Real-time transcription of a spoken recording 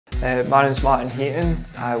My name is Martin Heaton.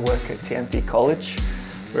 I work at TMP College.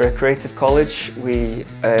 We're a creative college. We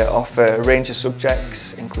offer a range of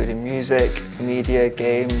subjects including music, media,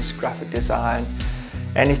 games, graphic design,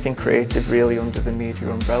 anything creative really under the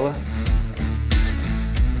media umbrella.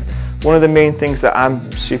 One of the main things that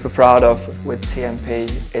I'm super proud of with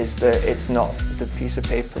TMP is that it's not the piece of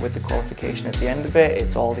paper with the qualification at the end of it,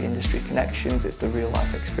 it's all the industry connections, it's the real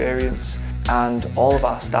life experience. And all of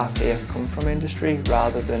our staff here come from industry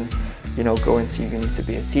rather than, you know, going to uni to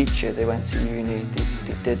be a teacher. They went to uni,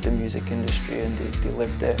 they did the music industry and they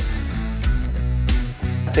lived it.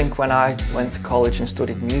 I think when I went to college and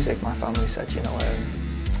studied music, my family said, you know,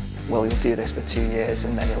 well, he'll do this for 2 years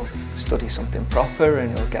and then he'll study something proper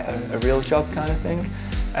and he'll get a real job kind of thing.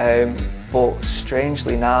 But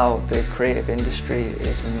strangely now, the creative industry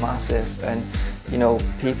is massive and, you know,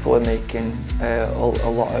 people are making a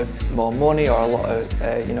lot of more money or a lot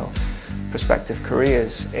of, you know, prospective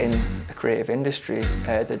careers in the creative industry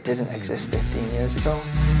that didn't exist 15 years ago.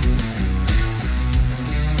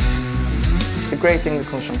 The great thing that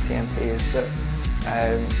comes from TMP is that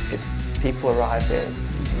people arrive here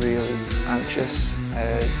really anxious,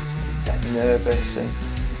 nervous and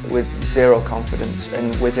with zero confidence,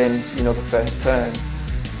 and within, you know, the first term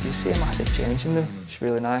you see a massive change in them. It's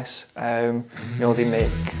really nice. You know, they make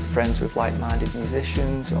friends with like-minded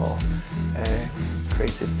musicians or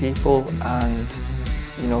creative people, and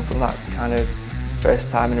you know, from that kind of first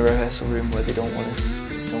time in a rehearsal room where they don't want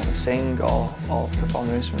to sing or perform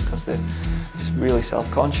their instrument because they're just really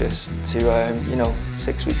self-conscious, to you know,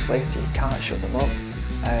 6 weeks later you can't shut them up.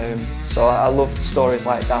 So I love stories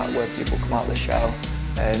like that where people come out of the shell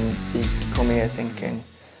and they come here thinking,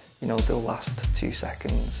 you know, they'll last 2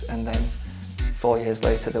 seconds and then 4 years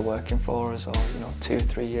later they're working for us, or you know, 2 or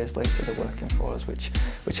 3 years later they're working for us, which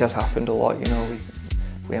has happened a lot. You know,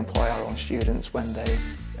 we employ our own students when they've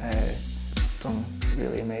done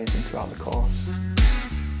really amazing throughout the course.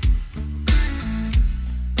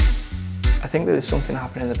 I think that there's something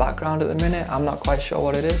happening in the background at the minute. I'm not quite sure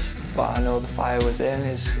what it is, but I know the fire within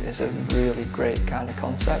is a really great kind of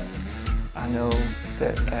concept. I know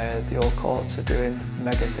that the old courts are doing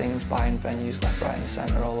mega things, buying venues left, right and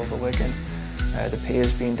centre all over Wigan. The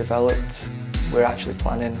pier's being developed. We're actually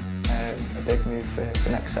planning a big move for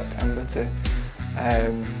next September to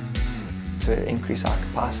increase our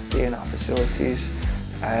capacity and our facilities.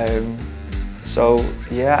 So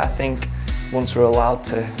yeah, I think once we're allowed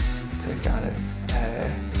to kind of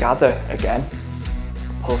gather again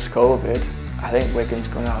post-COVID, I think Wigan's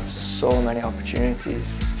going to have so many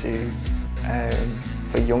opportunities to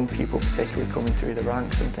for young people, particularly coming through the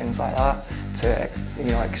ranks and things like that, to, you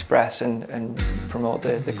know, express and promote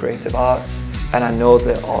the creative arts. And I know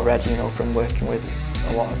that already, you know, from working with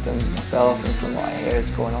a lot of them myself and from what I hear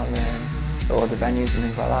is going on in all the venues and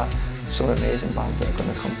things like that, some amazing bands that are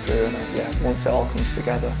going to come through. And yeah, once it all comes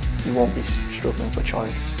together, you won't be struggling for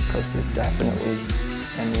choice, because there's definitely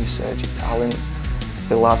a new surge of talent.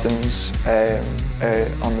 The Lathams are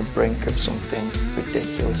on the brink of something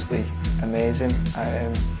ridiculously amazing,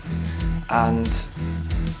 and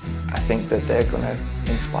I think that they're going to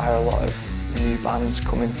inspire a lot of new bands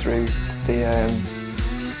coming through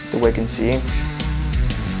the Wigan scene.